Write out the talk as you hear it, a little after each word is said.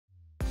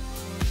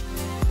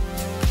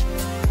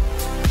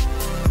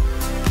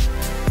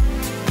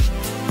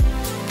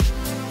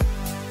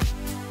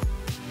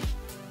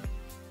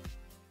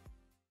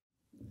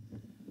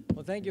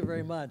Thank you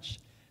very much.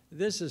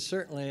 This is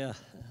certainly a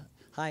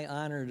high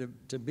honor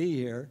to be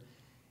here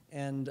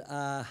and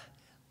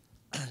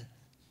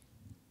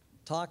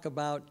talk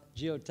about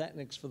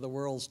geotechnics for the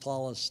world's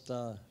tallest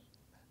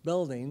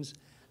buildings.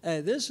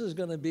 This is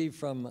going to be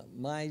from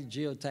my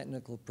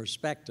geotechnical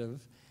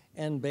perspective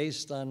and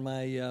based on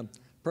my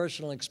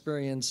personal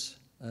experience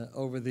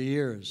over the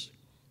years.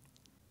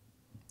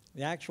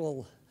 The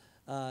actual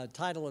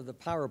title of the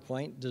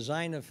PowerPoint,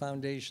 Design of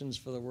Foundations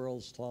for the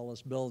World's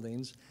Tallest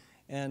Buildings,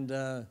 and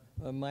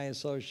my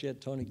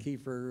associate, Tony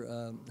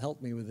Kiefer,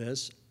 helped me with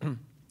this. And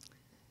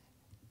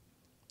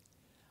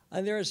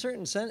there are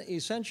certain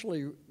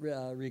essentially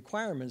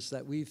requirements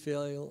that we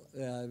feel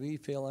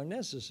are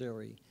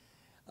necessary.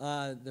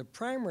 The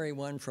primary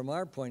one from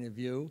our point of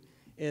view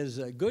is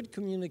good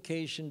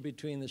communication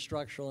between the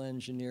structural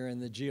engineer and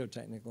the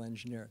geotechnical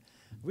engineer.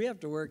 We have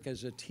to work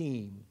as a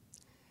team,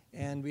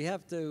 and we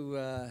have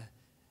to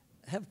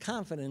have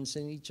confidence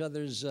in each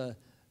other's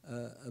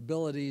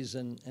abilities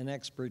and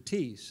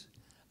expertise.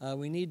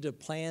 We need to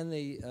plan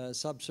the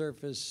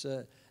subsurface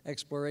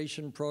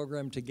exploration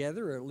program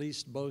together, or at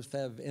least both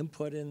have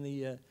input in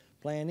the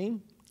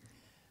planning.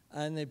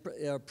 And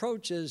the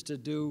approach is to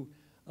do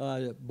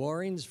regular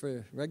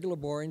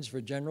borings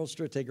for general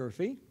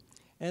stratigraphy,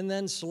 and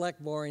then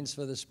select borings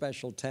for the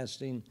special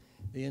testing,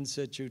 the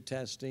in-situ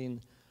testing,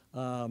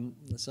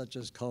 such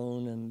as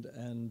cone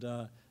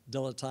and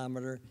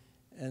dilatometer,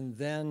 and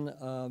then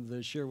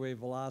the shear wave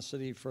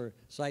velocity for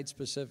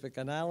site-specific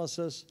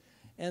analysis,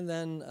 and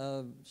then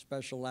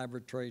special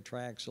laboratory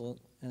tracks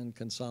and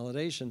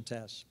consolidation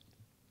tests.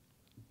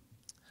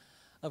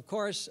 Of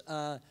course,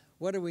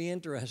 what are we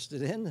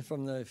interested in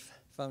from the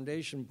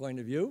foundation point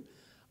of view?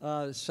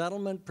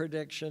 Settlement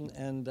prediction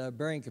and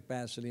bearing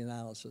capacity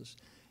analysis.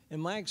 In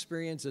my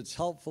experience, it's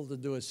helpful to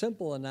do a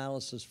simple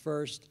analysis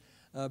first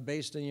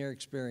based on your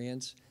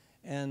experience,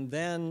 and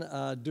then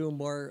do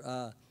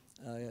more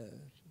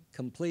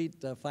complete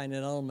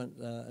finite element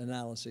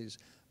analyses.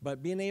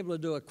 But being able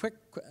to do a quick,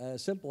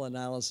 simple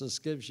analysis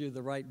gives you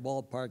the right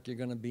ballpark you're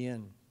going to be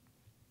in.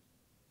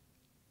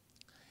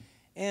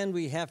 And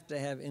we have to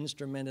have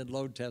instrumented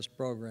load test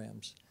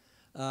programs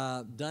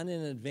done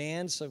in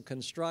advance of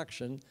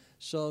construction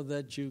so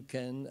that you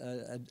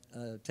can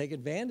take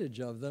advantage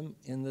of them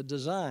in the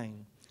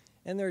design.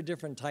 And there are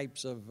different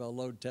types of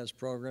load test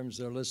programs.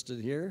 They're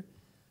listed here.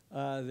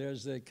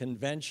 There's the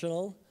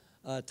conventional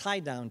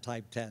tie-down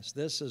type test.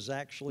 This is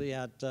actually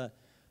at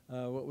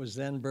what was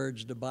then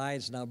Burj Dubai,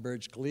 it's now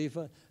Burj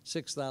Khalifa,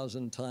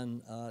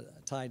 6,000-ton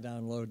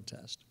tie-down load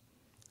test.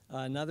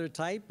 Another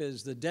type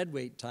is the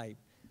deadweight type.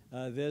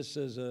 This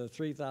is a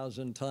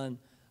 3,000-ton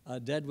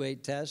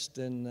deadweight test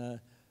in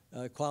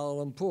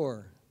Kuala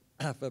Lumpur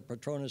for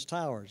Petronas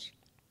Towers.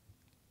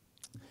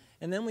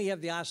 And then we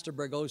have the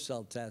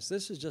Osterberg-Ocel test.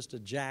 This is just a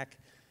jack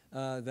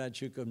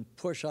that you can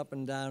push up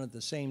and down at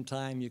the same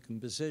time. You can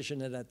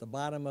position it at the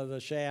bottom of the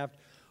shaft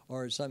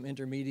or at some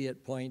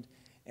intermediate point,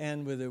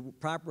 and with the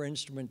proper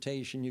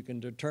instrumentation, you can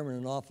determine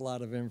an awful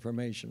lot of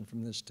information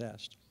from this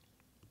test.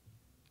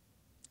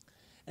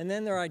 And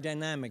then there are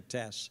dynamic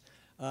tests.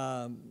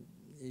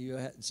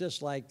 It's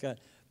just like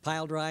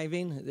pile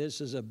driving. This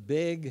is a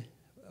big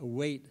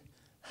weight,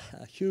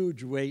 a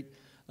huge weight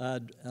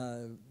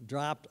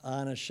dropped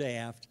on a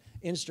shaft,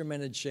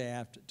 instrumented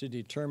shaft, to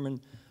determine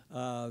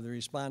the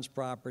response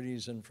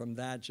properties, and from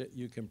that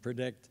you can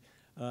predict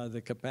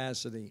the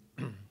capacity.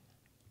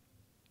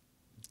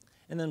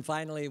 And then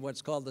finally,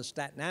 what's called the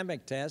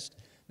statnamic test.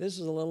 This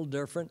is a little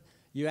different.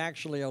 You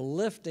actually are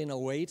lifting a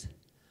weight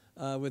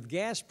with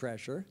gas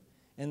pressure,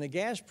 and the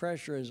gas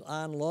pressure is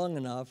on long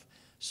enough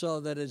so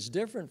that it's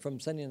different from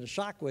sending a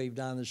shock wave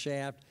down the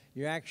shaft.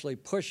 You're actually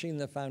pushing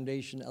the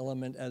foundation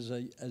element as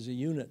a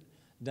unit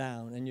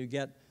down, and you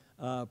get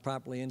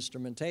properly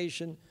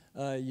instrumentation.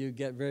 You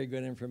get very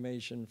good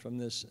information from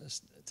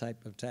this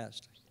type of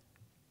test.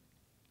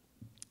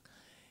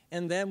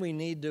 And then we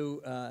need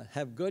to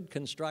have good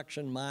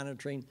construction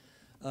monitoring,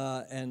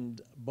 and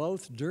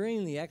both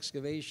during the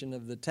excavation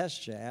of the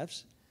test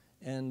shafts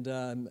and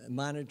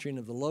monitoring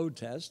of the load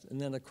test, and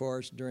then of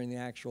course during the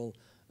actual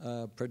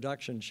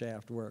production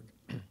shaft work.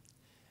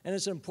 And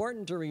it's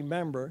important to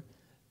remember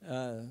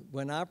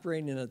when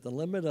operating at the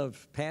limit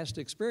of past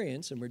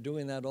experience, and we're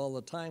doing that all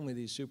the time with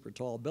these super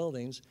tall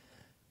buildings,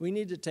 we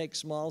need to take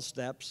small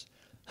steps,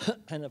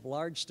 and if a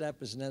large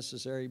step is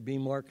necessary, be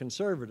more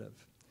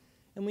conservative.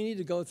 And we need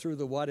to go through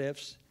the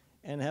what-ifs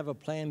and have a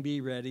plan B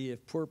ready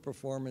if poor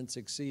performance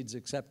exceeds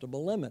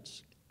acceptable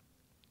limits.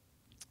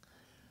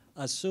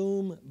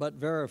 Assume but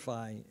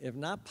verify. If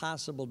not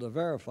possible to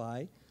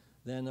verify,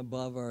 then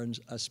above are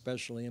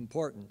especially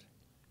important.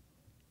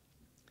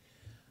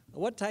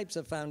 What types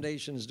of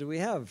foundations do we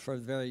have for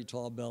very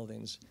tall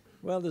buildings?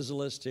 Well, there's a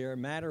list here.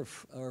 Mat or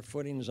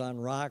footings on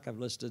rock. I've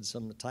listed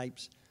some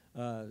types,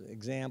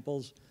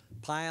 examples.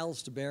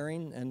 Piles to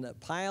bearing, and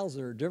piles,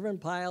 there are different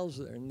piles,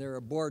 and there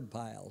are board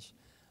piles,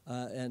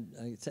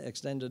 and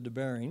extended to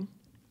bearing.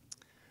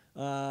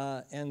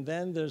 And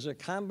then there's a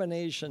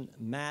combination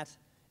mat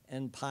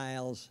and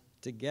piles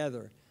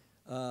together.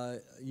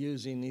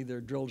 using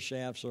either drill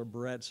shafts or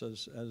barrettes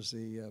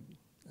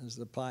as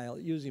the pile,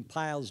 using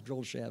piles,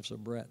 drill shafts, or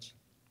barrettes.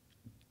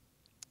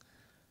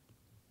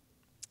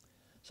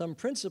 Some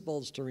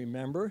principles to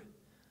remember.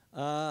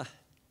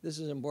 This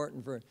is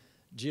important for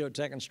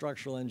geotech and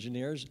structural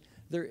engineers.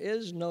 There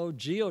is no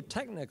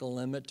geotechnical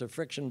limit to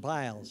friction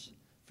piles.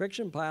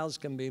 Friction piles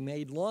can be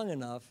made long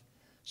enough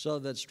so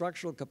that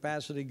structural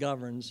capacity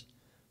governs,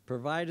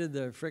 provided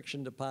the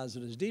friction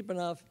deposit is deep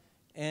enough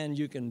and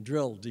you can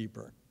drill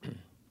deeper.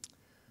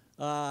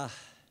 For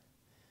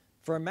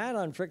a mat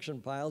on friction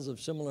piles of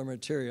similar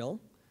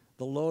material,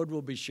 the load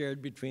will be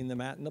shared between the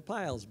mat and the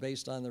piles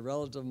based on the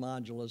relative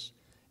modulus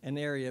and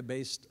area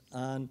based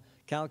on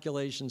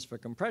calculations for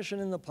compression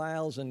in the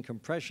piles and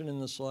compression in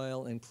the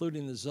soil,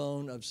 including the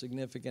zone of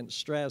significant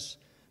stress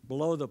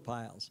below the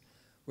piles.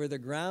 Where the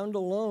ground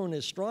alone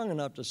is strong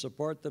enough to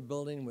support the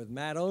building with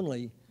mat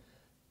only,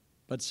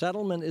 but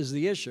settlement is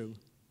the issue,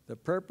 the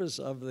purpose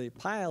of the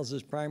piles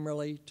is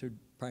primarily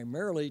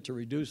to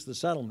reduce the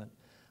settlement,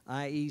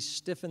 i.e.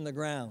 stiffen the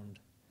ground.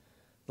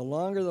 The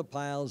longer the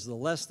piles, the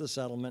less the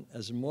settlement,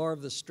 as more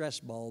of the stress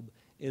bulb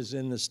is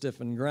in the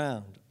stiffened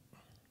ground.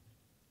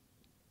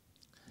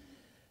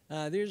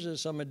 These are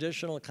some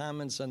additional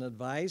comments and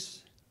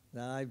advice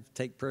that I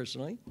take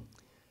personally.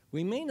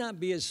 We may not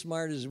be as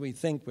smart as we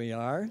think we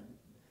are,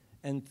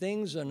 and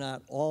things are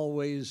not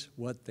always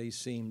what they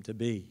seem to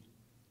be.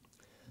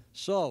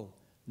 So,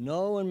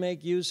 know and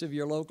make use of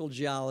your local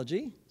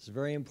geology. It's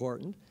very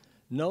important.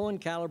 Know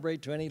and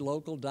calibrate to any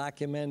local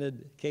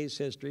documented case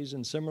histories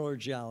and similar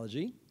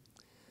geology.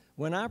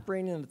 When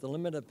operating at the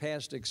limit of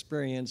past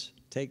experience,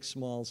 take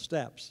small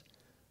steps.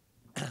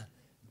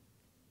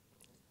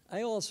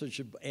 I also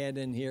should add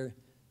in here,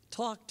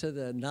 talk to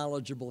the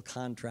knowledgeable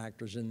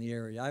contractors in the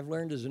area. I've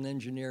learned as an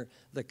engineer,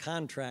 the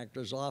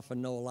contractors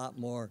often know a lot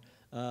more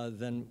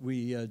than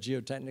we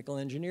geotechnical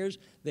engineers.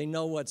 They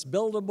know what's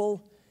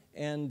buildable,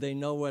 and they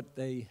know what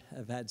they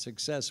have had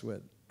success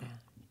with.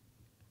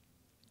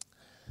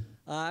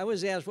 I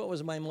was asked what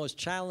was my most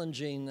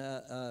challenging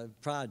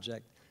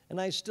project, and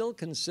I still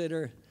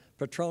consider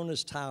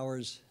Petronas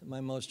Towers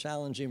my most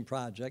challenging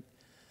project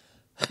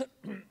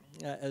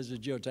as a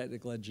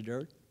geotechnical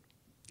engineer.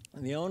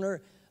 And the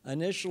owner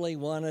initially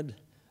wanted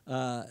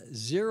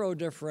zero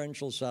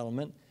differential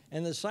settlement,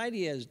 and the site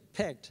he has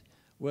picked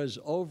was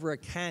over a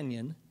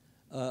canyon,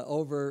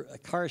 over a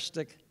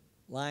karstic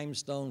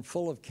limestone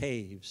full of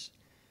caves.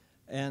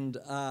 And,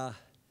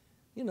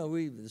 you know,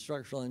 the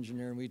structural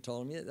engineer, we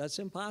told him, yeah, that's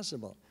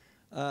impossible.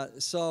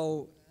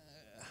 So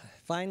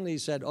finally he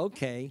said,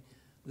 okay,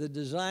 the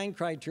design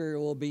criteria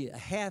will be a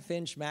 ½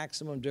 inch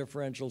maximum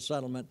differential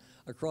settlement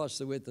across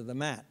the width of the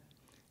mat.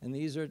 And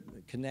these are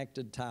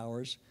connected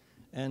towers.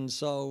 And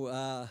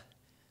so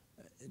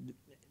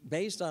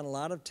based on a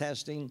lot of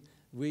testing,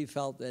 we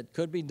felt that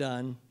could be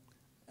done,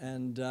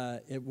 and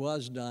it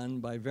was done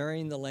by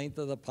varying the length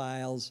of the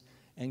piles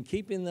and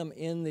keeping them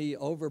in the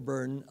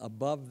overburden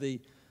above the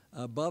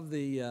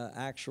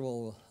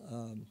actual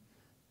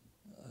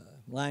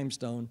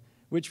limestone,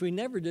 which we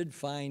never did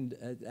find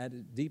at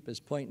its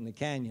deepest point in the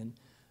canyon.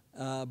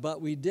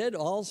 But we did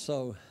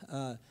also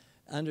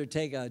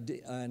undertake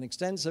an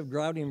extensive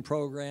grouting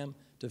program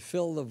to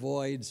fill the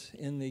voids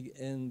in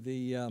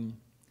the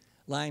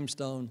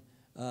limestone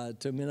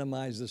to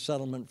minimize the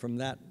settlement from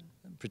that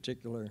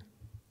particular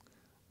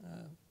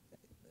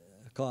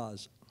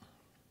cause.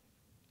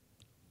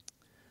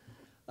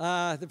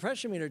 The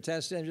pressure meter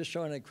testing, I'm just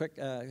showing a quick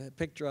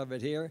picture of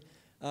it here.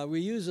 We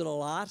use it a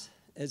lot.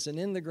 It's an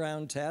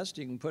in-the-ground test.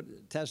 You can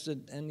test it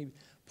any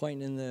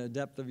point in the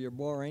depth of your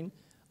boring.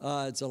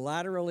 It's a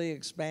laterally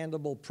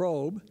expandable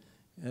probe.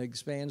 It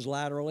expands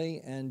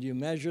laterally, and you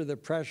measure the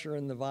pressure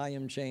and the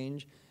volume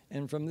change.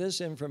 And from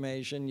this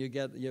information,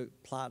 you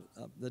plot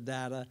up the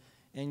data,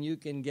 and you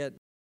can get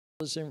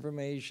this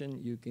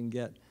information. You can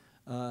get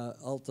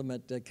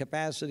ultimate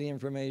capacity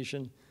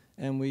information,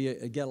 and we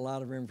get a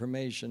lot of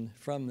information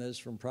from this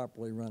from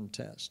properly run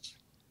tests.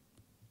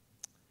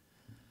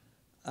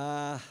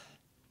 I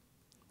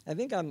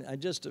think I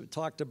just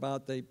talked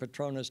about the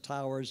Petronas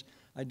Towers.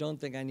 I don't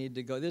think I need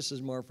to go. This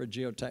is more for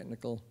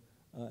geotechnical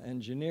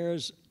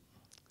engineers.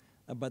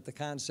 But the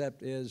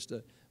concept is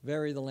to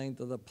vary the length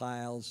of the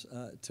piles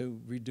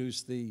to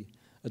reduce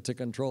to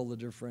control the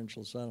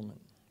differential settlement.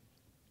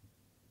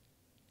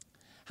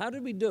 How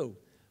did we do?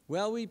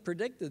 Well, we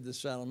predicted the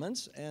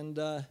settlements, and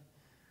the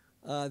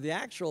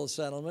actual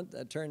settlement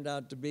turned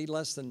out to be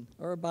less than,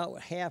 or about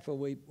half of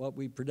what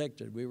we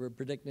predicted. We were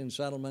predicting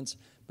settlements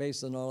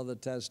based on all of the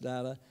test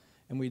data,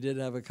 and we did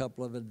have a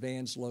couple of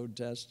advanced load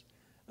tests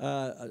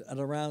at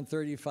around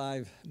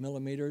 35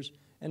 millimeters.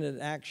 And it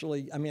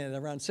actually, at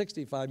around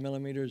 65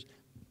 millimeters,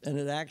 and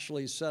it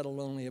actually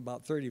settled only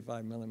about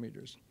 35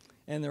 millimeters.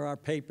 And there are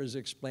papers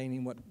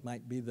explaining what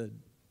might be the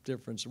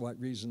difference, what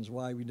reasons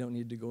why. We don't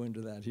need to go into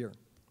that here.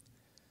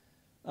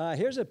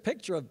 Here's a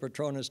picture of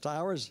Petronas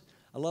Towers.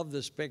 I love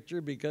this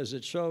picture because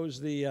it shows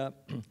the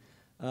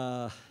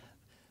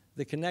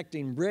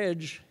connecting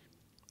bridge,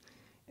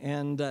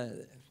 and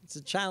it's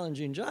a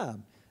challenging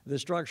job. the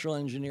structural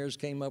engineers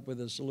came up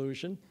with a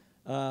solution.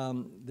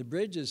 The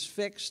bridge is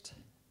fixed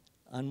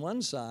on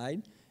one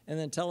side, and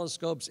then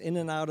telescopes in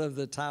and out of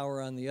the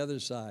tower on the other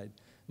side.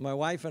 My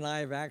wife and I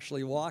have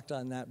actually walked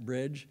on that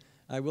bridge.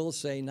 I will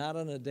say not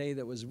on a day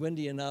that was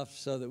windy enough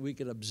so that we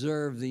could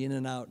observe the in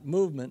and out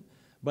movement,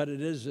 but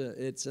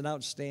it's an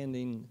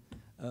outstanding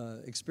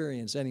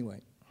experience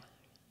anyway.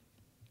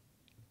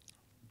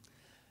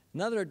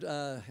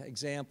 Another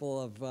example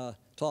of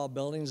tall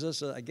buildings.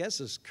 This, I guess,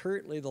 is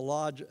currently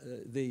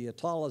the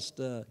tallest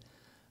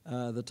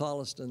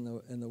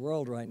in the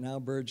world right now,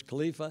 Burj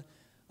Khalifa.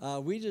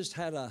 We just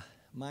had a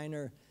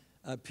minor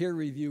peer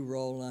review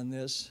role on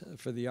this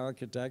for the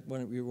architect.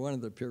 We were one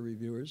of the peer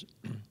reviewers.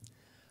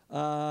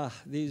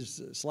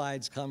 These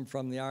slides come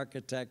from the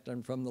architect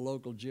and from the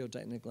local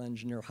geotechnical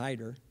engineer,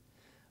 Hyder.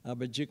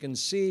 But you can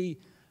see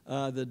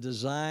the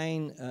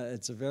design.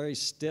 It's a very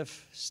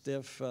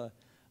stiff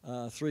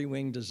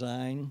three-wing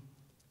design.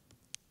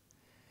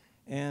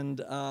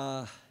 And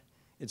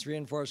it's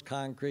reinforced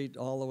concrete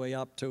all the way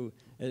up to,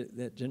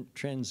 it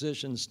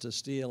transitions to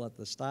steel at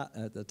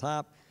the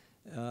top.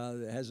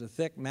 It has a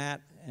thick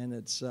mat, and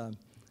it's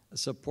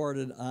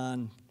supported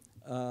on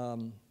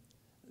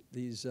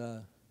these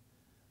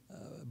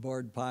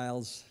board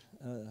piles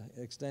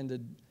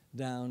extended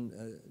down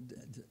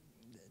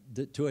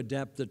to a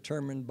depth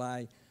determined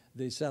by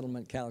the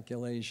settlement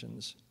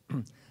calculations.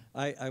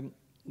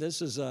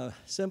 This is a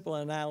simple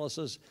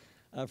analysis.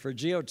 For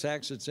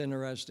geotechs, it's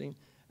interesting.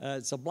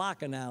 It's a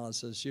block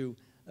analysis. You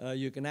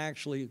can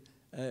actually,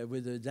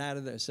 with the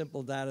data, the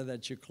simple data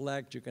that you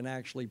collect, you can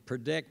actually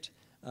predict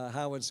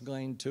how it's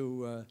going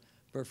to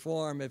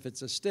perform. If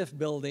it's a stiff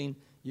building,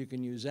 you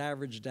can use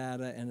average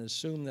data and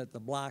assume that the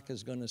block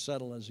is going to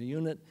settle as a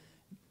unit,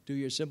 do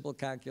your simple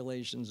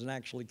calculations, and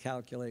actually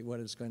calculate what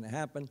is going to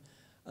happen.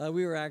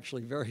 We were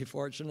actually very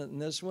fortunate in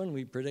this one.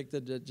 We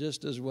predicted it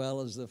just as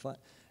well as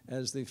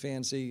the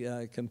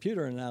fancy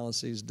computer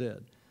analyses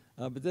did.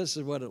 But this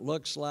is what it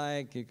looks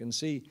like. You can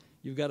see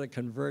you've got to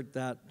convert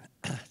that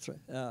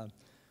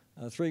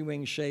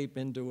three-wing shape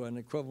into an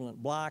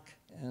equivalent block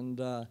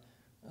and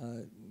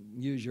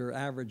use your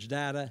average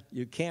data.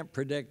 You can't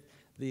predict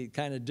the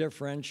kind of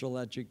differential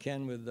that you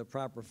can with the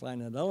proper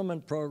finite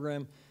element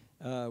program,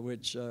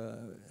 which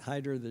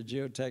Hyder, the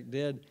geotech,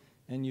 did.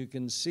 And you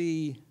can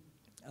see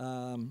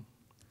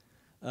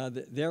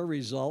their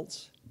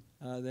results.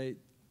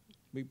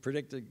 We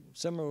predicted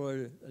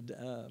similar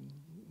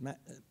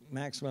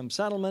maximum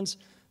settlements.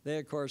 They,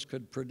 of course,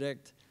 could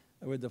predict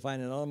with the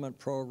finite element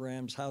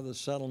programs how the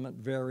settlement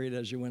varied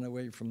as you went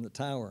away from the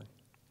tower.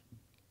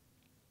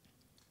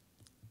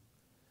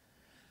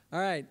 All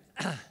right,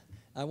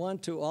 I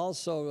want to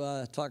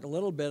also talk a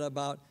little bit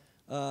about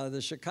the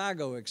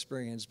Chicago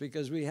experience,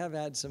 because we have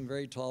had some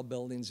very tall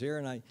buildings here,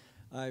 and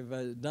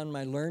I've done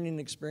my learning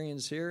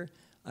experience here.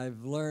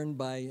 I've learned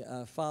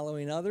by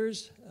following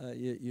others.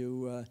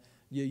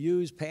 You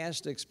use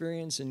past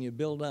experience and you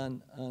build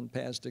on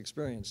past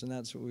experience, and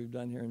that's what we've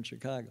done here in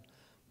Chicago.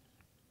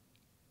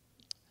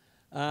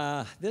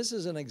 This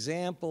is an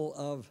example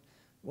of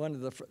one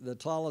of the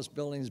tallest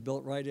buildings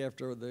built right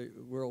after the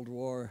World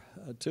War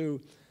II.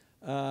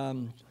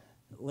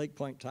 Lake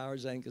Point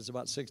Towers, I think, is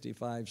about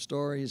 65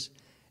 stories,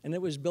 and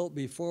it was built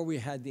before we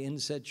had the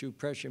in-situ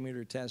pressure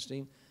meter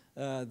testing.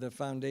 The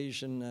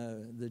foundation,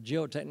 the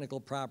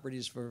geotechnical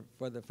properties for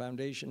the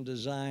foundation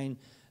design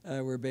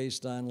were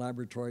based on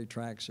laboratory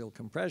traxial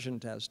compression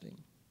testing.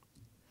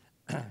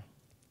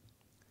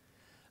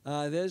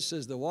 This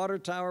is the water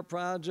tower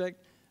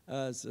project.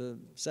 It's a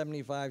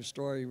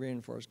 75-story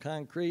reinforced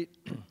concrete.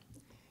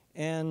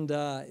 And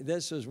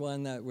this is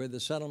one where the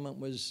settlement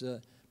was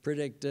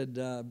predicted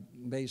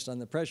based on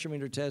the pressure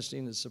meter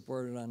testing that's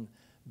supported on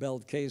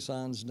belled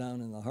caissons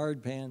down in the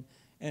hard pan.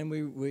 And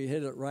we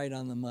hit it right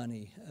on the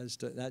money.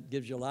 That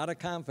gives you a lot of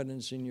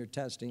confidence in your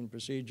testing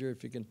procedure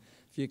if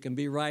you can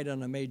be right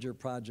on a major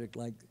project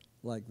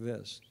like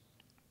this.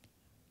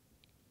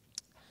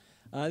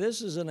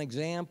 This is an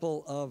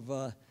example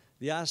of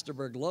the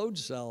Osterberg load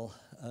cell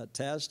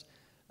test,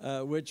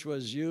 which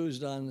was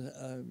used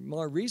on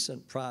more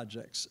recent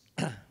projects.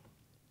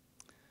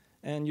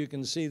 And you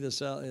can see the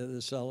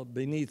cell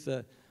beneath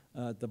at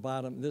the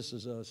bottom. This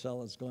is a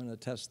cell that's going to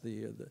test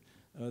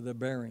the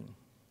bearing.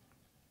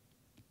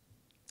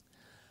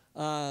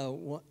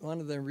 One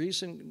of the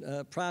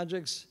recent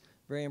projects,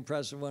 very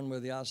impressive one where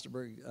the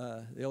Osterberg,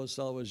 the old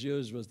cell was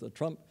used, was the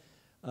Trump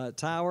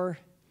Tower.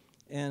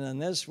 And on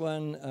this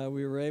one,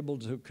 we were able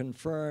to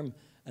confirm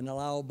an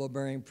allowable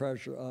bearing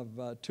pressure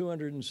of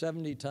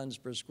 270 tons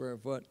per square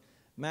foot.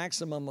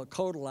 Maximum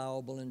code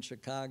allowable in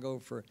Chicago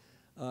for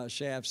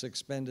shafts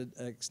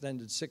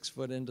extended 6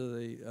 foot into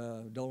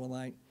the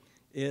dolomite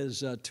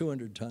is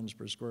 200 tons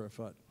per square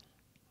foot.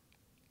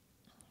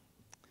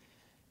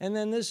 And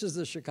then this is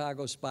the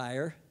Chicago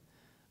Spire.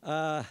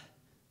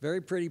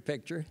 Very pretty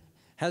picture.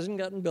 Hasn't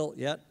gotten built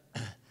yet.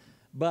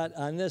 But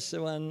on this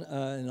one,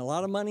 and a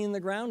lot of money in the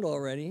ground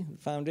already. The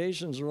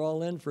foundations are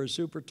all in for a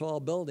super tall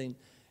building.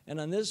 And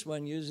on this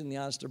one, using the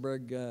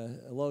Osterberg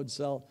load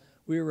cell,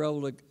 we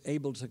were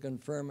able to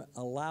confirm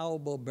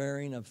allowable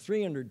bearing of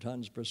 300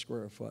 tons per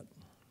square foot.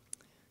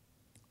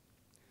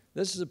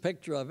 This is a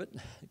picture of it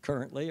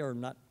currently, or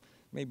not,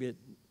 maybe a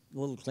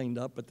little cleaned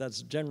up, but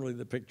that's generally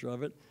the picture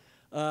of it.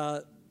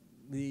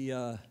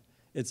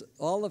 It's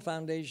all the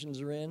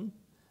foundations are in,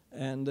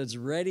 and it's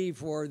ready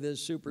for this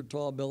super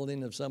tall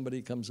building if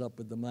somebody comes up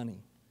with the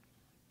money.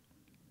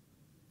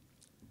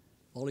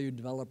 All of you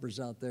developers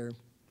out there,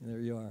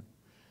 there you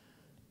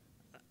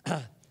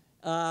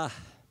are.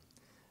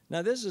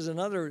 Now this is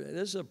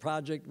a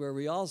project where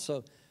we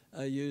also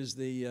use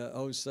the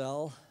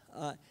O-cell,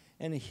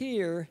 and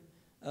here,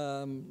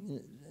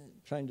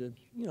 trying to,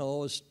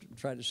 always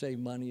try to save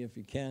money if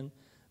you can,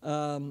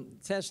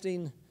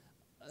 testing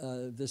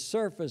the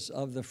surface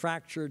of the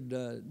fractured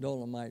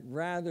dolomite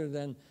rather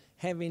than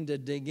having to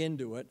dig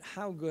into it.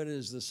 How good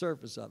is the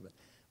surface of it?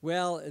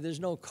 Well, there's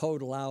no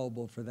code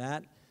allowable for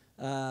that.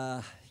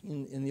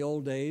 In the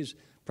old days,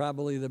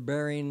 probably the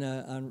bearing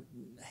on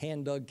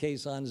hand-dug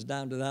caissons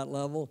down to that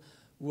level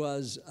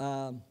was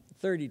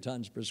 30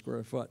 tons per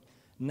square foot.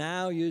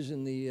 Now,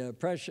 using the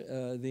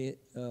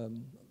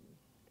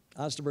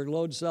Osterberg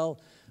load cell,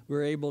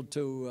 we're able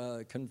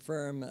to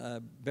confirm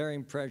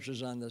bearing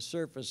pressures on the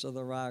surface of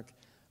the rock,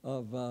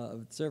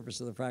 surface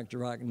of the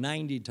fractured rock,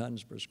 90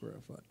 tons per square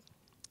foot.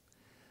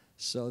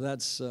 So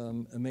that's a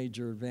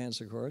major advance,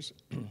 of course.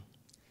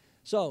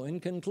 So, in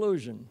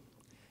conclusion,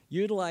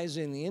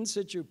 utilizing the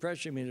in-situ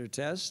pressure meter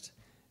test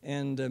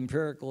and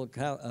empirical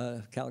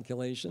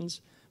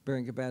calculations,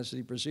 bearing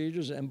capacity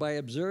procedures, and by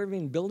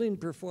observing building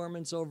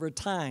performance over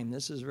time,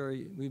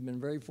 we've been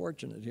very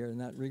fortunate here in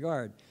that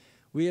regard.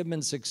 We have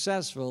been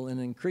successful in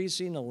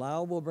increasing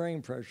allowable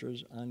bearing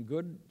pressures on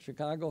good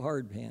Chicago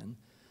hardpan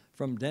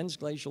from dense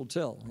glacial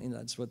till, and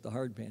that's what the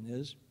hardpan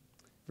is,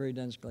 very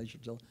dense glacial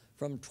till,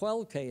 from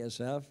 12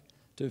 KSF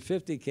to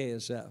 50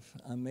 KSF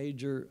on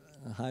major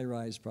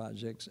high-rise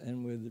projects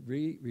and with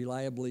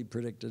reliably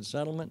predicted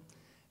settlement.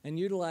 And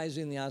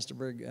utilizing the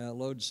Osterberg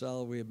load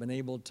cell, we have been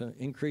able to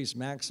increase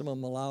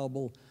maximum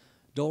allowable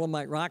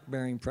dolomite rock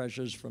bearing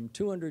pressures from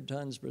 200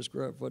 tons per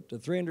square foot to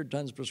 300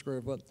 tons per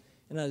square foot,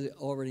 and as I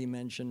already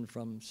mentioned,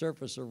 from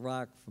surface of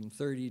rock from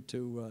 30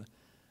 to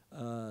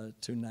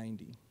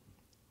 90.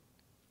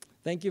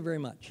 Thank you very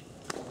much.